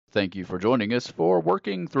Thank you for joining us for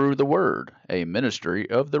Working Through the Word, a ministry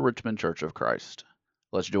of the Richmond Church of Christ.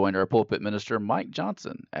 Let's join our pulpit minister, Mike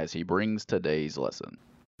Johnson, as he brings today's lesson.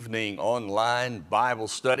 Evening online Bible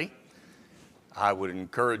study. I would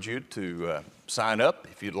encourage you to sign up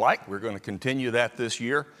if you'd like. We're going to continue that this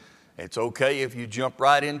year. It's okay if you jump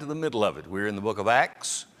right into the middle of it. We're in the book of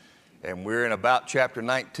Acts, and we're in about chapter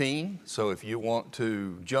 19. So if you want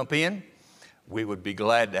to jump in, we would be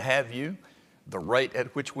glad to have you. The rate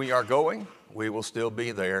at which we are going, we will still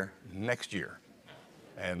be there next year.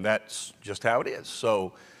 And that's just how it is.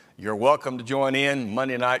 So you're welcome to join in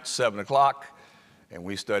Monday night, 7 o'clock, and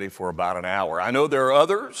we study for about an hour. I know there are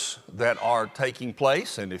others that are taking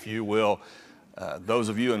place, and if you will, those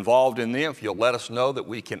of you involved in them, if you'll let us know that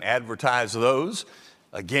we can advertise those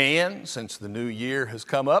again since the new year has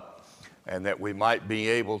come up, and that we might be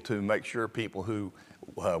able to make sure people who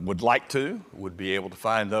would like to would be able to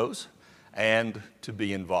find those and to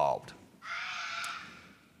be involved.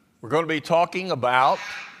 We're going to be talking about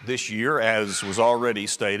this year, as was already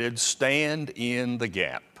stated, Stand in the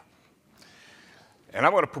Gap. And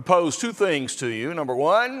I'm going to propose two things to you. Number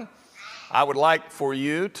one, I would like for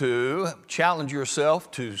you to challenge yourself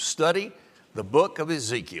to study the book of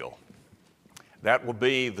Ezekiel. That will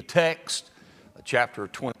be the text, chapter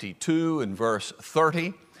 22 and verse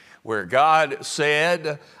 30. Where God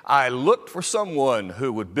said, I looked for someone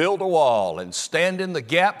who would build a wall and stand in the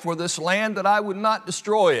gap for this land that I would not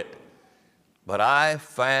destroy it. But I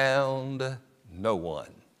found no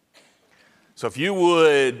one. So if you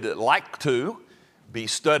would like to be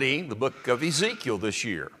studying the book of Ezekiel this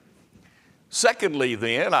year. Secondly,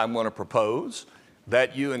 then, I'm going to propose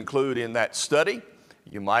that you include in that study,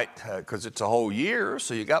 you might, because it's a whole year,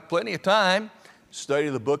 so you got plenty of time, study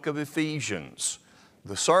the book of Ephesians.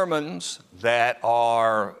 The sermons that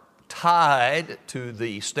are tied to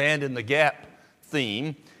the Stand in the Gap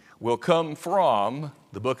theme will come from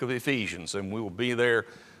the book of Ephesians, and we will be there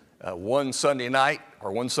one Sunday night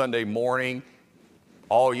or one Sunday morning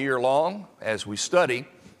all year long as we study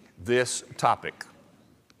this topic.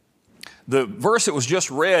 The verse that was just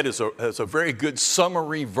read is a very good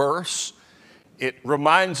summary verse. It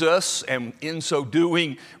reminds us, and in so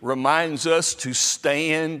doing, reminds us to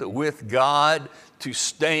stand with God, to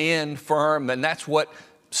stand firm, and that's what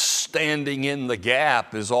standing in the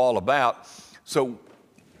gap is all about. So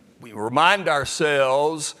we remind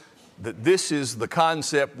ourselves that this is the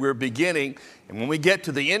concept we're beginning, and when we get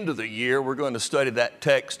to the end of the year, we're going to study that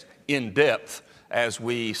text in depth, as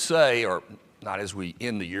we say, or not as we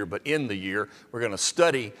end the year, but in the year, we're going to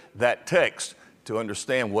study that text to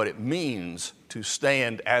understand what it means to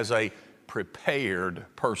stand as a prepared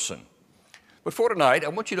person. But for tonight, I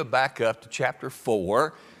want you to back up to chapter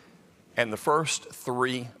 4 and the first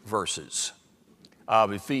 3 verses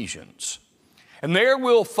of Ephesians. And there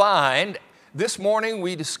we'll find, this morning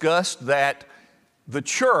we discussed that the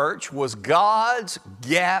church was God's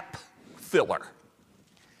gap filler.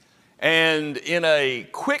 And in a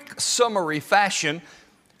quick summary fashion,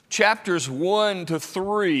 chapters 1 to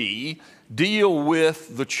 3 deal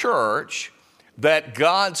with the church that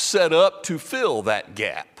God set up to fill that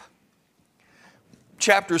gap.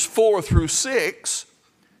 Chapters 4 through 6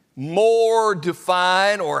 more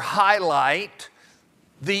define or highlight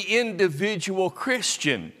the individual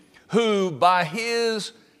Christian who by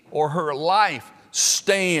his or her life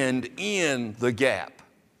stand in the gap.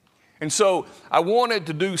 And so I wanted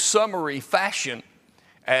to do summary fashion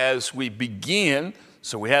as we begin.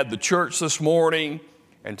 So we had the church this morning,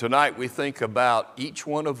 and tonight we think about each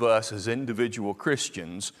one of us as individual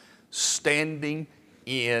Christians standing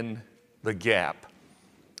in the gap.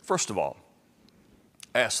 First of all,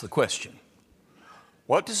 ask the question,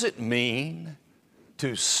 what does it mean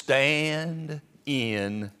to stand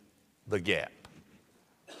in the gap?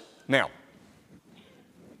 Now,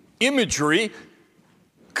 imagery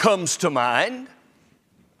comes to mind.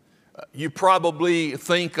 You probably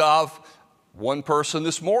think of, one person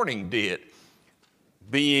this morning did,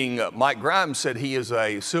 being Mike Grimes said he is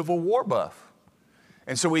a Civil War buff.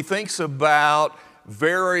 And so he thinks about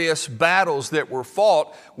various battles that were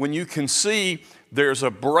fought when you can see there's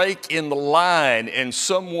a break in the line and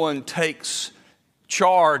someone takes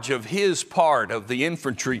charge of his part of the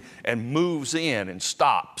infantry and moves in and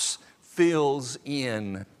stops, fills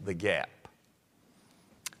in the gap.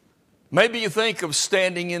 Maybe you think of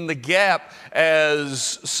standing in the gap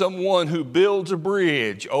as someone who builds a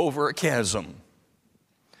bridge over a chasm.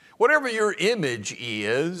 Whatever your image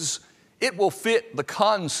is, it will fit the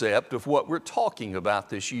concept of what we're talking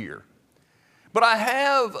about this year. But I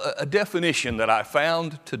have a definition that I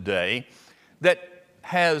found today that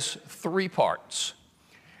has 3 parts.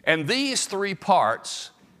 And these 3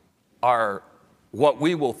 parts are what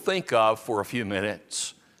we will think of for a few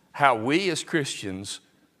minutes, how we as Christians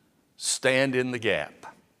stand in the gap.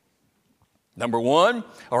 Number one,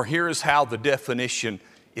 or here is how the definition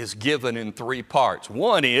is given in three parts.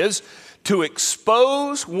 One is to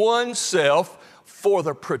expose oneself for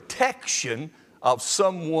the protection of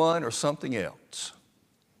someone or something else.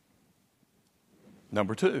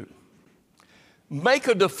 Number two, make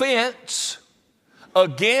a defense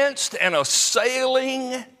against an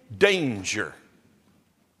assailing danger.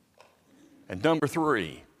 And number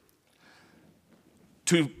three,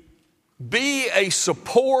 to be a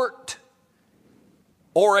support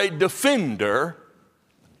or a defender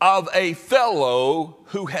of a fellow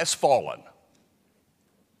who has fallen.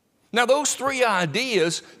 Now, those three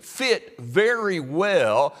ideas fit very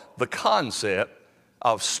well the concept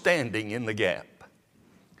of standing in the gap.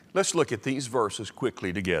 Let's look at these verses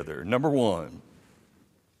quickly together. Number one,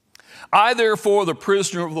 I therefore, the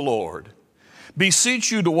prisoner of the Lord,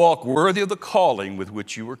 beseech you to walk worthy of the calling with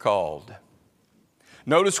which you were called.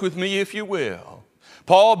 Notice with me, if you will,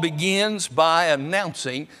 Paul begins by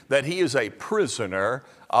announcing that he is a prisoner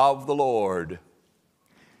of the Lord.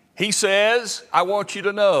 He says, I want you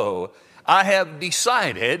to know, I have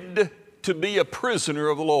decided to be a prisoner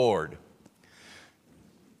of the Lord.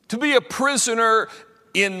 To be a prisoner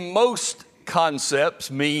in most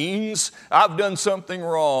concepts means I've done something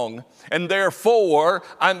wrong and therefore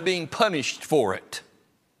I'm being punished for it.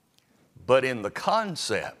 But in the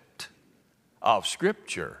concept of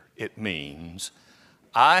Scripture, it means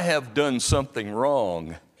I have done something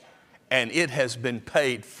wrong and it has been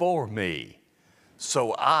paid for me,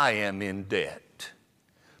 so I am in debt.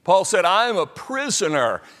 Paul said, I am a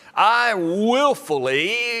prisoner. I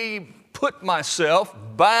willfully put myself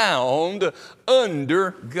bound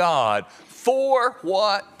under God. For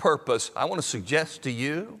what purpose? I want to suggest to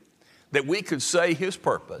you that we could say his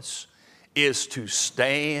purpose is to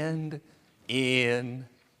stand in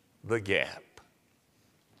the gap.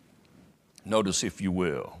 Notice, if you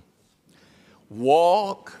will,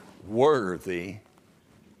 walk worthy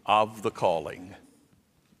of the calling.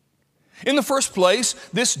 In the first place,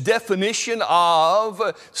 this definition of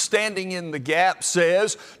standing in the gap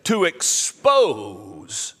says to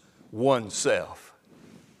expose oneself.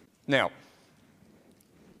 Now,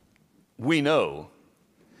 we know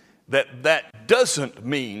that that doesn't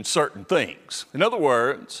mean certain things. In other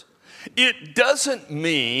words, it doesn't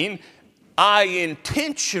mean I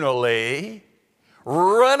intentionally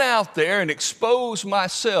run out there and expose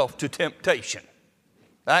myself to temptation.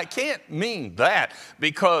 I can't mean that,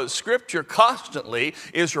 because Scripture constantly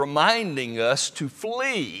is reminding us to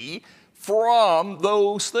flee from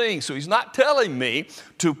those things. So he's not telling me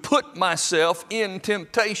to put myself in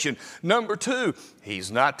temptation. Number two,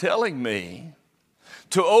 he's not telling me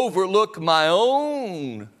to overlook my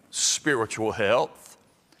own spiritual health,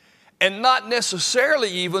 and not necessarily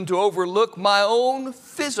even to overlook my own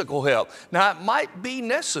physical health. Now, it might be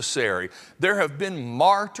necessary. There have been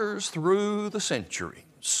martyrs through the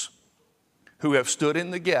centuries who have stood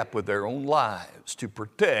in the gap with their own lives to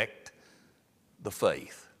protect the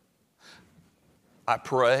faith. I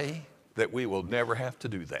pray that we will never have to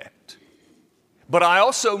do that. But I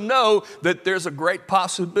also know that there's a great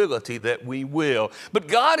possibility that we will. But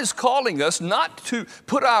God is calling us not to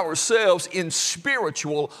put ourselves in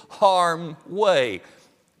spiritual harm way,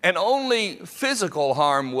 and only physical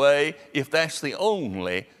harm way if that's the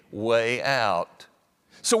only way out.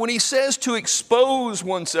 So when he says to expose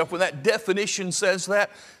oneself, when that definition says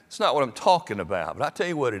that, it's not what I'm talking about. But I'll tell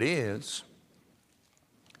you what it is.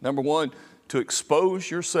 Number one, to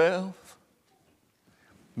expose yourself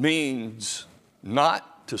means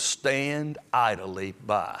not to stand idly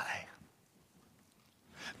by.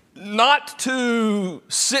 Not to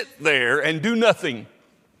sit there and do nothing.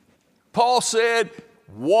 Paul said,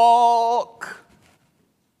 walk.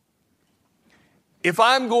 If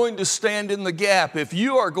I'm going to stand in the gap, if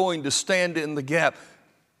you are going to stand in the gap,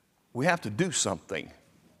 we have to do something.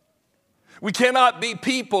 We cannot be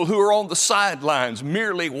people who are on the sidelines,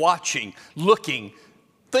 merely watching, looking,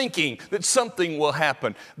 thinking that something will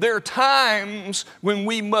happen. There are times when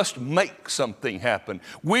we must make something happen.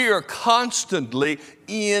 We are constantly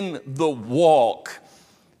in the walk.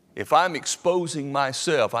 If I'm exposing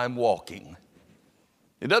myself, I'm walking.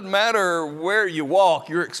 It doesn't matter where you walk,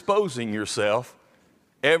 you're exposing yourself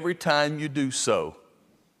every time you do so.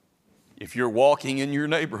 If you're walking in your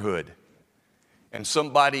neighborhood and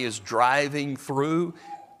somebody is driving through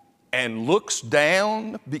and looks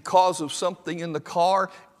down because of something in the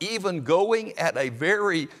car, even going at a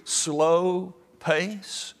very slow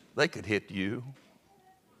pace, they could hit you.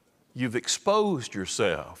 You've exposed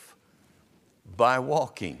yourself by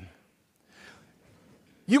walking.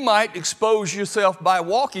 You might expose yourself by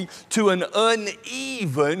walking to an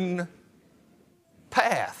uneven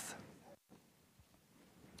path.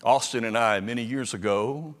 Austin and I, many years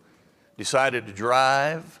ago, decided to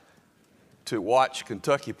drive to watch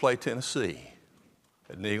Kentucky play Tennessee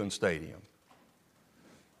at Neyland Stadium.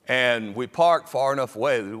 And we parked far enough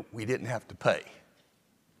away that we didn't have to pay.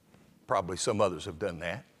 Probably some others have done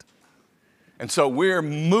that. And so we're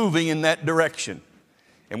moving in that direction.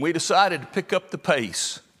 And we decided to pick up the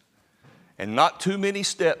pace. And not too many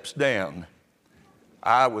steps down,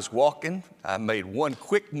 I was walking. I made one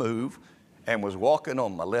quick move and was walking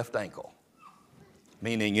on my left ankle,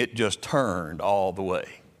 meaning it just turned all the way.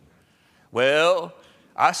 Well,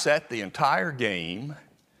 I sat the entire game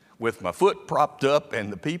with my foot propped up,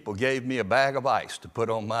 and the people gave me a bag of ice to put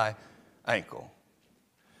on my ankle.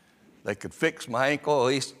 They could fix my ankle, at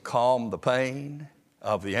least calm the pain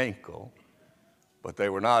of the ankle, but they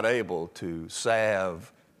were not able to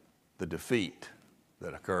salve the defeat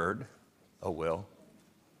that occurred. Oh well.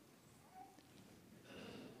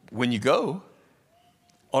 When you go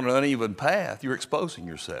on an uneven path, you're exposing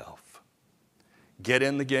yourself. Get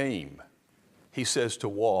in the game. He says to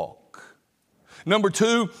walk. Number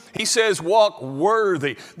 2, he says walk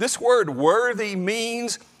worthy. This word worthy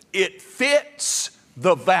means it fits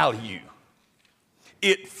the value.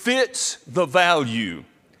 It fits the value.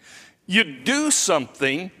 You do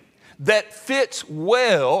something that fits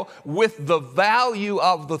well with the value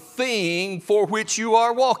of the thing for which you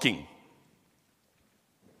are walking.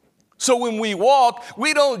 So when we walk,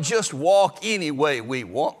 we don't just walk any way we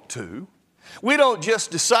want to. We don't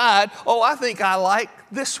just decide, oh, I think I like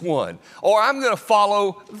this one, or I'm going to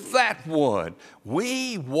follow that one.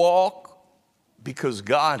 We walk because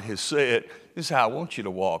God has said, this is how I want you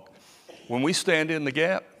to walk. When we stand in the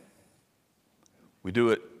gap, we do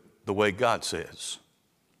it the way God says.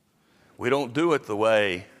 We don't do it the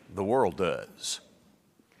way the world does.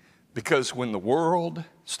 Because when the world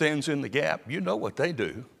stands in the gap, you know what they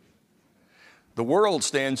do. The world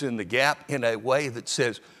stands in the gap in a way that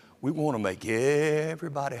says, we want to make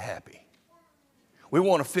everybody happy. We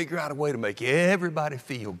want to figure out a way to make everybody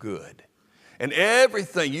feel good. And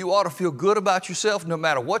everything, you ought to feel good about yourself no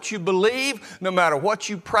matter what you believe, no matter what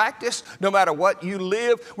you practice, no matter what you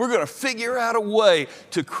live. We're going to figure out a way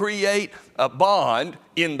to create a bond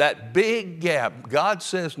in that big gap. God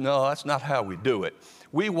says, no, that's not how we do it.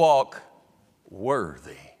 We walk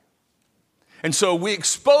worthy. And so we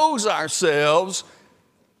expose ourselves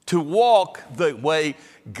to walk the way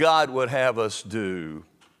God would have us do.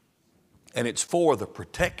 And it's for the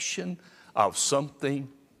protection of something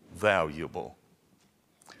valuable.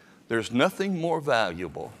 There's nothing more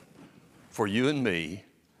valuable for you and me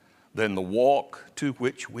than the walk to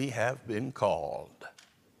which we have been called.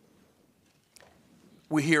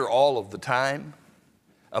 We hear all of the time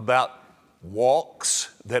about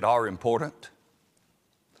walks that are important.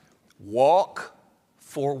 Walk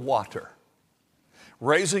for water.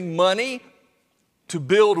 Raising money to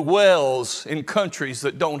build wells in countries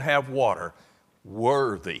that don't have water.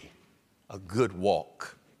 Worthy, a good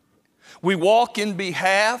walk. We walk in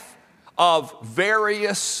behalf of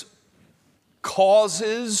various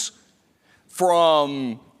causes,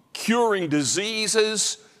 from curing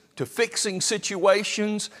diseases to fixing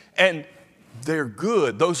situations, and they're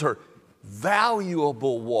good. Those are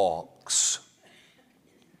valuable walks.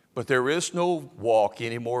 But there is no walk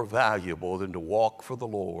any more valuable than to walk for the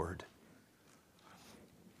Lord.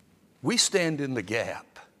 We stand in the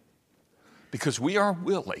gap because we are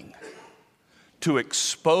willing to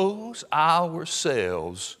expose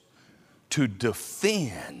ourselves to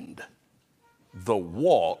defend the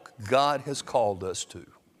walk God has called us to.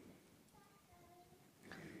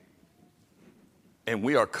 And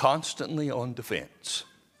we are constantly on defense.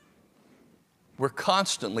 We're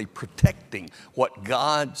constantly protecting what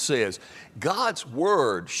God says. God's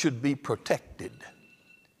word should be protected.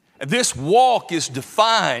 And this walk is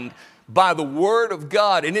defined by the word of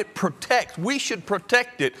God, and it protects. We should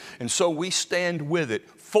protect it, and so we stand with it,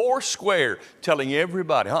 four square, telling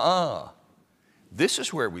everybody, this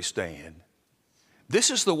is where we stand. This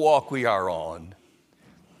is the walk we are on.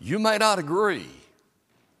 You may not agree,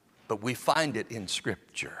 but we find it in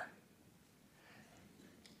Scripture.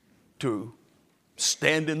 To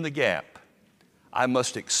stand in the gap, I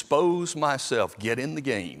must expose myself, get in the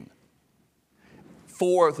game,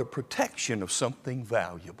 for the protection of something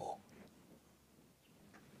valuable.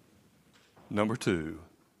 Number 2,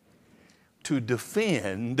 to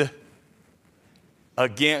defend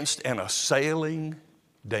against an assailing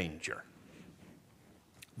danger.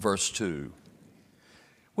 Verse 2,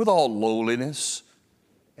 with all lowliness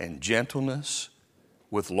and gentleness,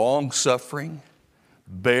 with long suffering,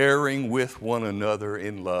 bearing with one another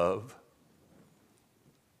in love.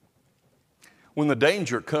 When the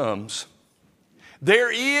danger comes,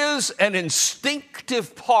 there is an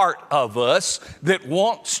instinctive part of us that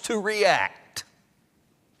wants to react.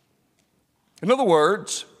 In other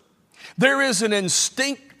words, there is an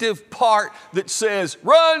instinctive part that says,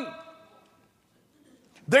 run!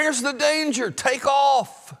 There's the danger, take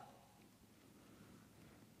off.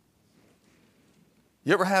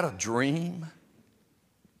 You ever had a dream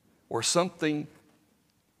where something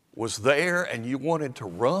was there and you wanted to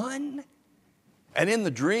run? And in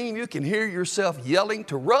the dream, you can hear yourself yelling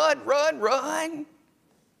to run, run, run.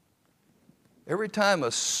 Every time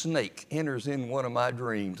a snake enters in one of my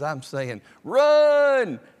dreams, I'm saying,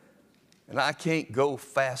 run! And I can't go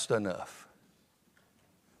fast enough.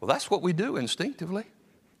 Well, that's what we do instinctively.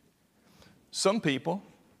 Some people,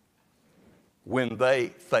 when they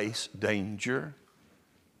face danger,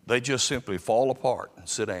 they just simply fall apart and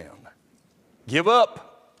sit down. Give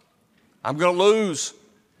up. I'm going to lose.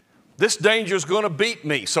 This danger is going to beat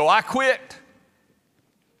me, so I quit.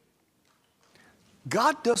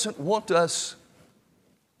 God doesn't want us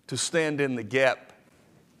to stand in the gap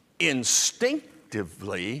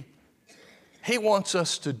instinctively. He wants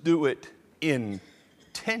us to do it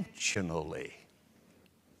intentionally.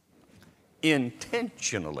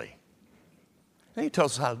 Intentionally. And He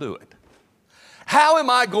tells us how to do it. How am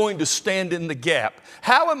I going to stand in the gap?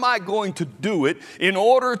 How am I going to do it in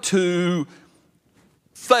order to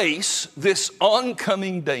face this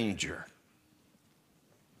oncoming danger?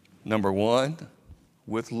 Number one,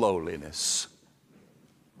 with lowliness.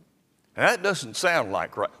 Now, that doesn't sound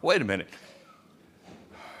like right. Wait a minute.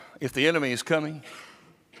 If the enemy is coming,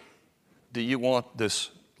 do you want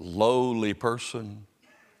this lowly person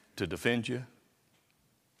to defend you?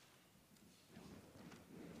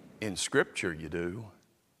 In Scripture, you do.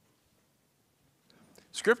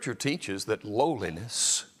 Scripture teaches that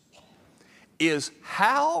lowliness is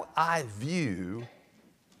how I view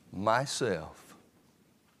myself.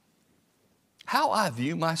 How I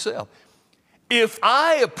view myself. If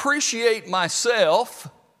I appreciate myself,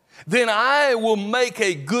 then I will make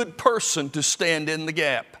a good person to stand in the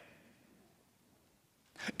gap.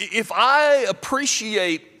 If I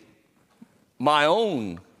appreciate my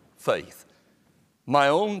own faith, my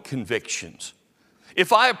own convictions,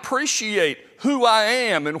 if I appreciate who I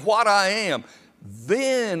am and what I am,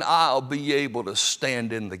 then I'll be able to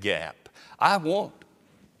stand in the gap. I want,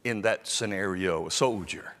 in that scenario, a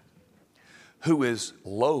soldier who is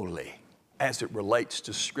lowly as it relates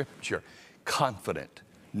to Scripture, confident,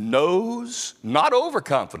 knows, not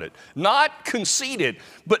overconfident, not conceited,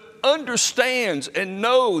 but understands and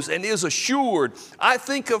knows and is assured. I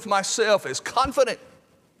think of myself as confident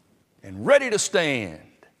and ready to stand.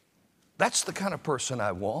 That's the kind of person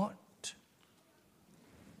I want.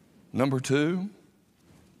 Number two,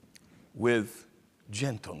 with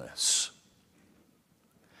gentleness.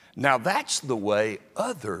 Now that's the way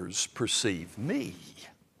others perceive me.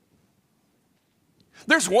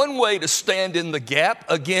 There's one way to stand in the gap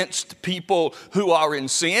against people who are in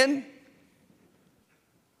sin.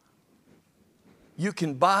 You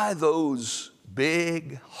can buy those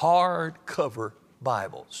big, hardcover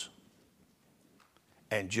Bibles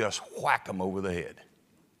and just whack them over the head.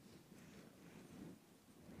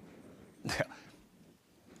 Now,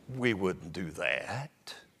 we wouldn't do that.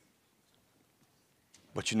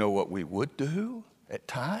 But you know what we would do at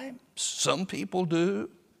times? Some people do.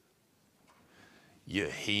 You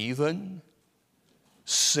heathen,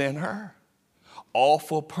 sinner,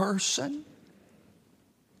 awful person.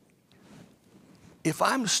 If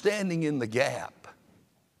I'm standing in the gap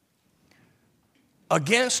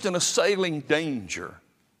against an assailing danger,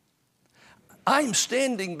 I'm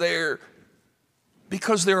standing there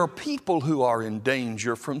because there are people who are in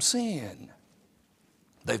danger from sin.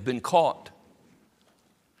 They've been caught.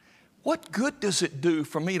 What good does it do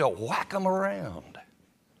for me to whack them around?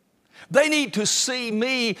 They need to see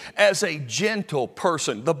me as a gentle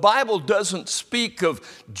person. The Bible doesn't speak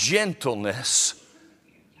of gentleness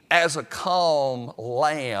as a calm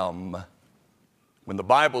lamb. When the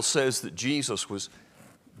Bible says that Jesus was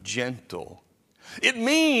gentle, it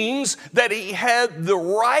means that He had the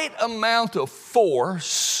right amount of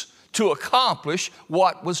force to accomplish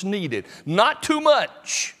what was needed. Not too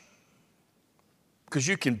much, because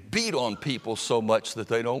you can beat on people so much that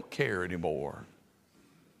they don't care anymore.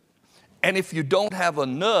 And if you don't have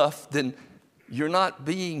enough, then you're not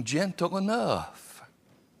being gentle enough.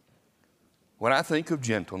 When I think of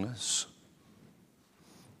gentleness,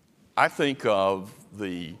 I think of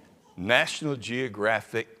the National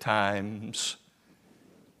Geographic times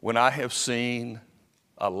when I have seen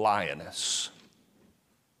a lioness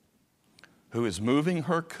who is moving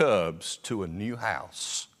her cubs to a new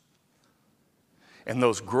house. And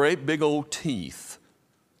those great big old teeth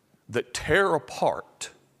that tear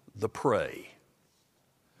apart the prey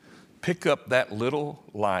pick up that little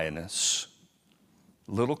lioness,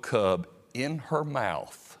 little cub in her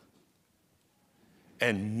mouth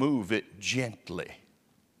and move it gently.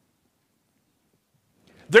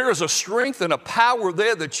 There is a strength and a power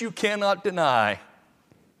there that you cannot deny.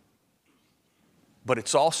 But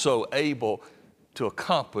it's also able to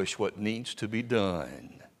accomplish what needs to be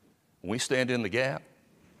done. When we stand in the gap,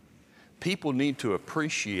 people need to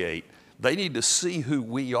appreciate, they need to see who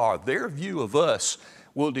we are. Their view of us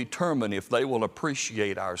will determine if they will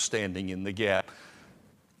appreciate our standing in the gap.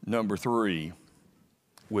 Number 3,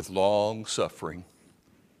 with long suffering.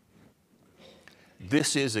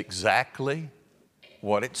 This is exactly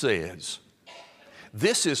what it says.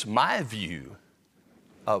 This is my view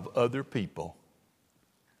of other people.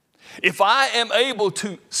 If I am able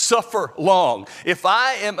to suffer long, if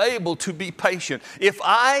I am able to be patient, if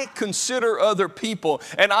I consider other people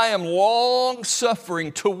and I am long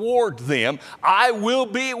suffering toward them, I will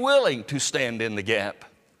be willing to stand in the gap.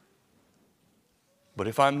 But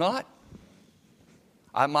if I'm not,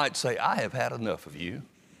 I might say, I have had enough of you.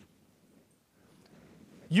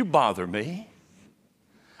 You bother me.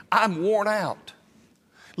 I'm worn out.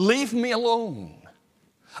 Leave me alone.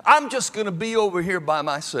 I'm just going to be over here by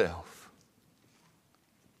myself.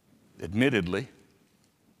 Admittedly,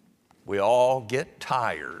 we all get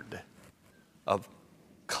tired of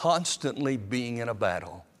constantly being in a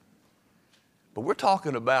battle. But we're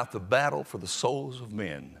talking about the battle for the souls of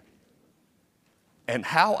men. And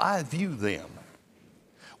how I view them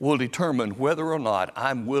will determine whether or not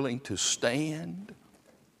I'm willing to stand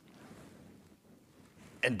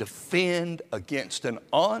and defend against an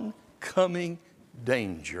oncoming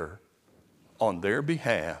danger on their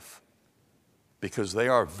behalf, because they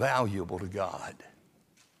are valuable to God.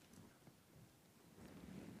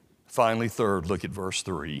 Finally, third, look at verse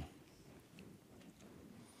 3.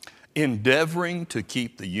 Endeavoring to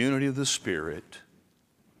keep the unity of the Spirit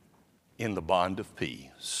in the bond of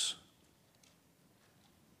peace.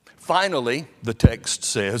 Finally, the text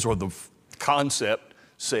says, or the concept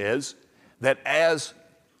says, that as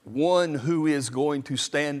one who is going to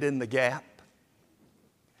stand in the gap,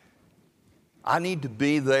 I need to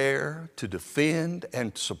be there to defend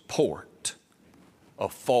and support a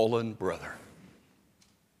fallen brother.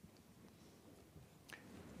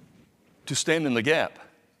 To stand in the gap,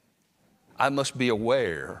 I must be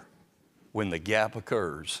aware when the gap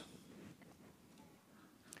occurs.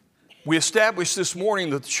 We established this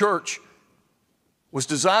morning that the church was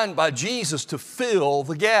designed by Jesus to fill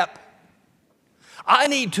the gap. I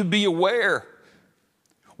need to be aware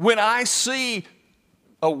when I see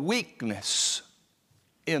a weakness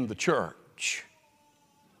in the church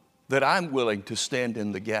that I'm willing to stand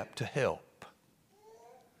in the gap to help.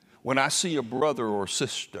 When I see a brother or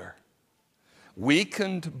sister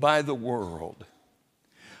weakened by the world,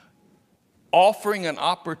 offering an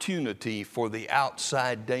opportunity for the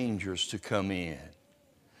outside dangers to come in,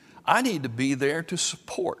 I need to be there to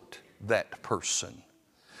support that person.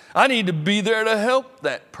 I need to be there to help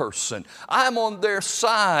that person. I'm on their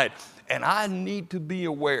side, and I need to be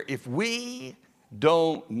aware. If we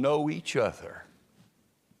don't know each other,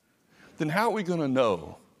 then how are we going to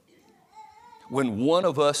know when one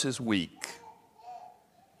of us is weak,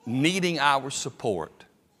 needing our support,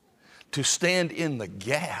 to stand in the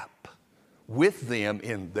gap with them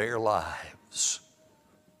in their lives?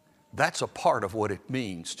 That's a part of what it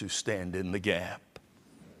means to stand in the gap.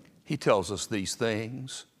 He tells us these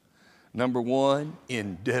things. Number 1,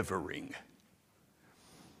 endeavoring.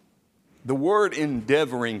 The word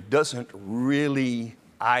endeavoring doesn't really,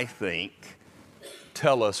 I think,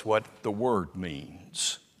 tell us what the word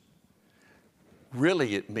means.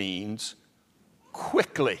 Really, it means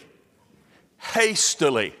quickly,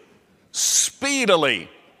 hastily, speedily.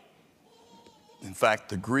 In fact,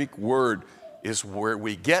 the Greek word is where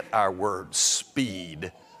we get our word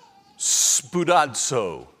speed.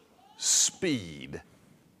 Spoudazo, speed.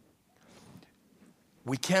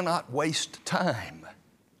 We cannot waste time.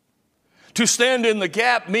 To stand in the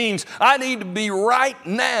gap means I need to be right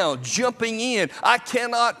now jumping in. I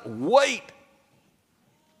cannot wait.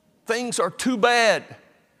 Things are too bad.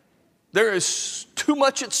 There is too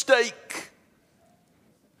much at stake.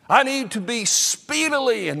 I need to be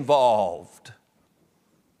speedily involved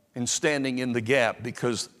in standing in the gap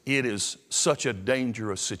because it is such a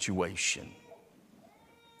dangerous situation.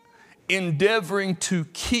 Endeavoring to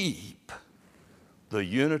keep the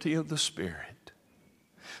unity of the Spirit.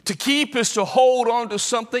 To keep is to hold on to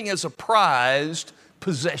something as a prized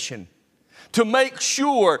possession. to make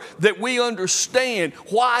sure that we understand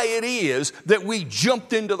why it is that we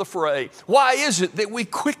jumped into the fray. Why is it that we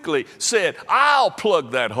quickly said, I'll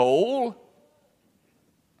plug that hole?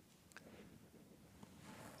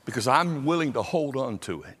 Because I'm willing to hold on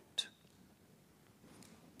to it.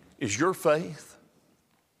 Is your faith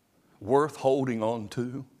worth holding on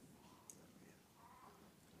to?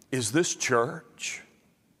 Is this church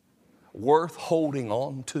worth holding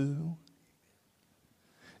on to?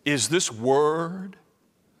 Is this word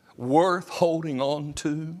worth holding on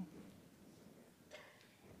to?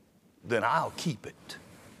 Then I'll keep it.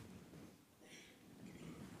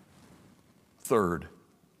 Third,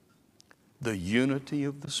 the unity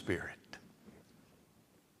of the Spirit.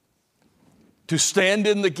 To stand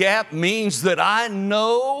in the gap means that I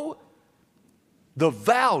know the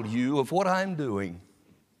value of what I'm doing.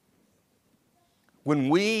 When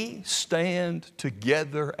we stand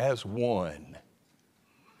together as one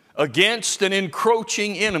against an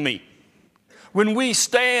encroaching enemy, when we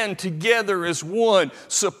stand together as one,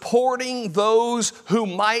 supporting those who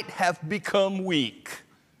might have become weak,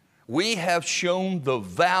 we have shown the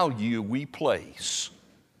value we place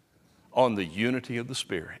on the unity of the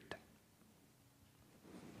Spirit.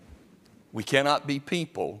 We cannot be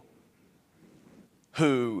people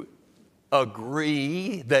who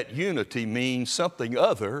agree that unity means something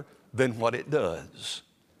other than what it does.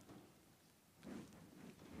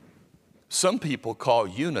 Some people call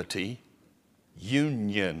unity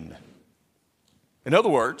union. In other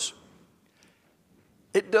words,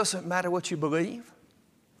 it doesn't matter what you believe.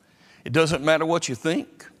 It doesn't matter what you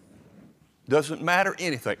think. It doesn't matter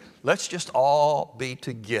anything. Let's just all be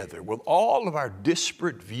together with all of our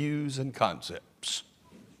disparate views and concepts.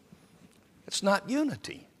 It's not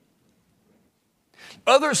unity.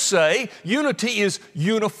 Others say unity is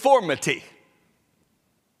uniformity.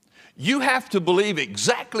 You have to believe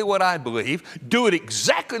exactly what I believe, do it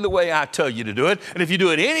exactly the way I tell you to do it, and if you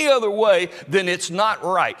do it any other way, then it's not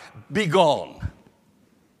right. Be gone.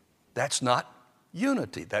 That's not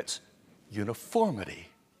unity, that's uniformity.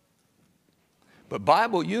 But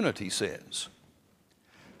Bible unity says,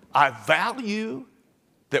 I value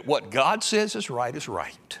that what God says is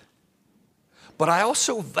right, but I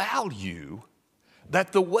also value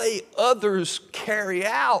that the way others carry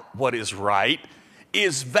out what is right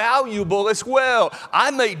is valuable as well.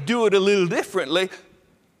 I may do it a little differently,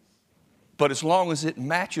 but as long as it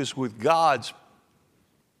matches with God's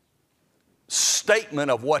statement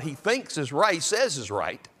of what He thinks is right, says is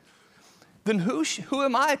right, then who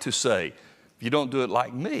am I to say, if you don't do it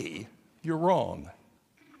like me, you're wrong?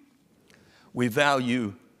 We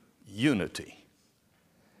value unity,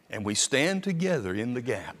 and we stand together in the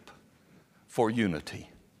gap for unity.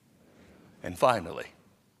 And finally,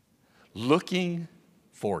 looking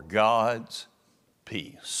for God's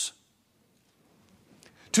peace.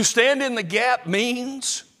 To stand in the gap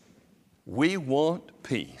means we want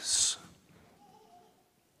peace.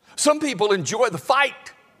 Some people enjoy the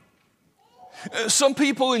fight. Some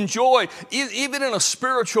people enjoy, even in a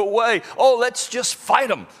spiritual way, let's just fight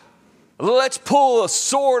them. Let's pull a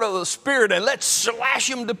sword of the Spirit and let's slash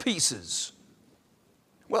them to pieces.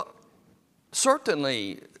 Well,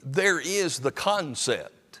 certainly there is the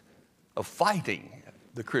concept of fighting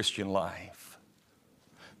the Christian life.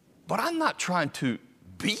 But I'm not trying to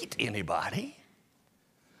beat anybody.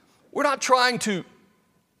 We're not trying to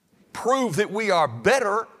prove that we are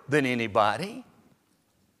better than anybody.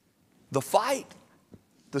 The fight,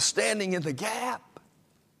 the standing in the gap,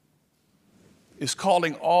 is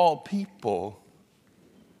calling all people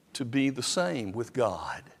to be the same with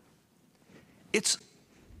God. It's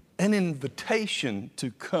an invitation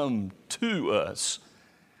to come to us,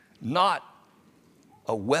 not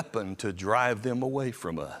a weapon to drive them away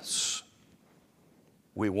from us.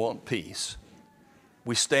 We want peace.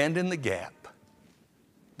 We stand in the gap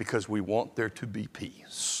because we want there to be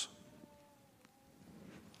peace.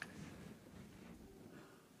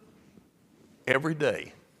 Every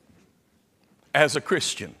day, as a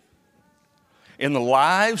Christian, in the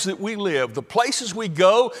lives that we live, the places we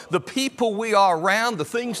go, the people we are around, the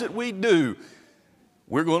things that we do,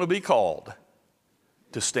 we're going to be called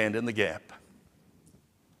to stand in the gap.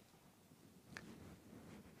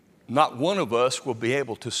 Not one of us will be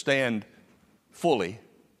able to stand fully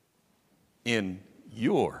in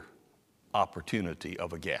your opportunity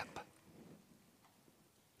of a gap.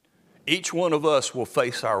 Each one of us will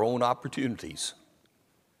face our own opportunities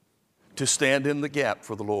to stand in the gap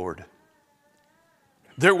for the Lord.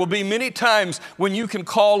 There will be many times when you can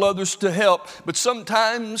call others to help, but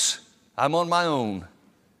sometimes I'm on my own.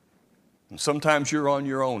 And sometimes you're on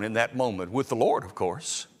your own in that moment, with the Lord, of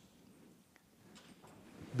course.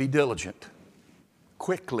 Be diligent.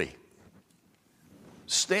 Quickly.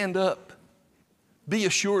 Stand up. Be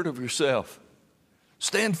assured of yourself.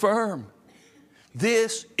 Stand firm.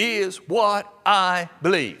 This is what I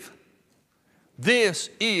believe. This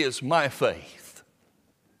is my faith.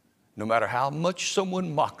 No matter how much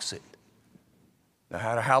someone mocks it, no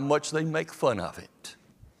matter how much they make fun of it,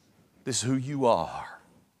 this is who you are.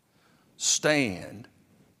 Stand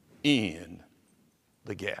in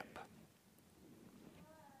the gap.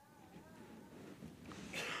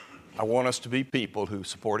 I want us to be people who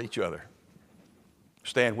support each other,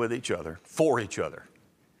 stand with each other, for each other.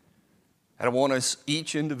 And I want us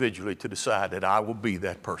each individually to decide that I will be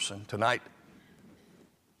that person. Tonight,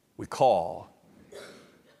 we call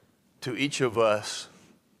to each of us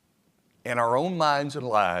in our own minds and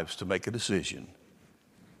lives to make a decision.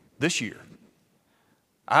 This year,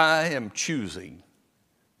 I am choosing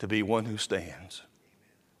to be one who stands.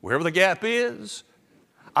 Wherever the gap is,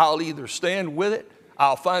 I'll either stand with it,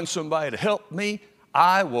 I'll find somebody to help me.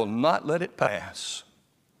 I will not let it pass.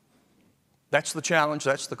 That's the challenge,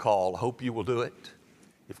 that's the call. I hope you will do it.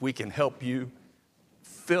 If we can help you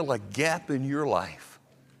fill a gap in your life,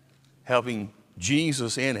 having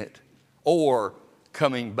Jesus in it, or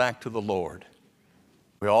coming back to the Lord,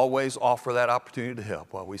 we always offer that opportunity to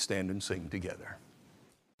help while we stand and sing together.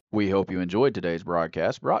 We hope you enjoyed today's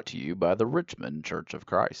broadcast brought to you by the Richmond Church of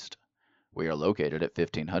Christ. We are located at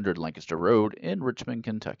 1500 Lancaster Road in Richmond,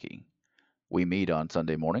 Kentucky. We meet on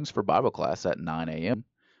Sunday mornings for Bible class at 9 a.m.,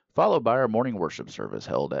 followed by our morning worship service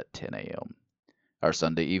held at 10 a.m. Our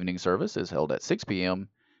Sunday evening service is held at 6 p.m.,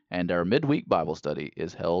 and our midweek Bible study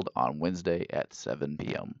is held on Wednesday at 7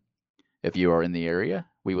 p.m. If you are in the area,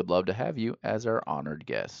 we would love to have you as our honored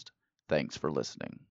guest. Thanks for listening.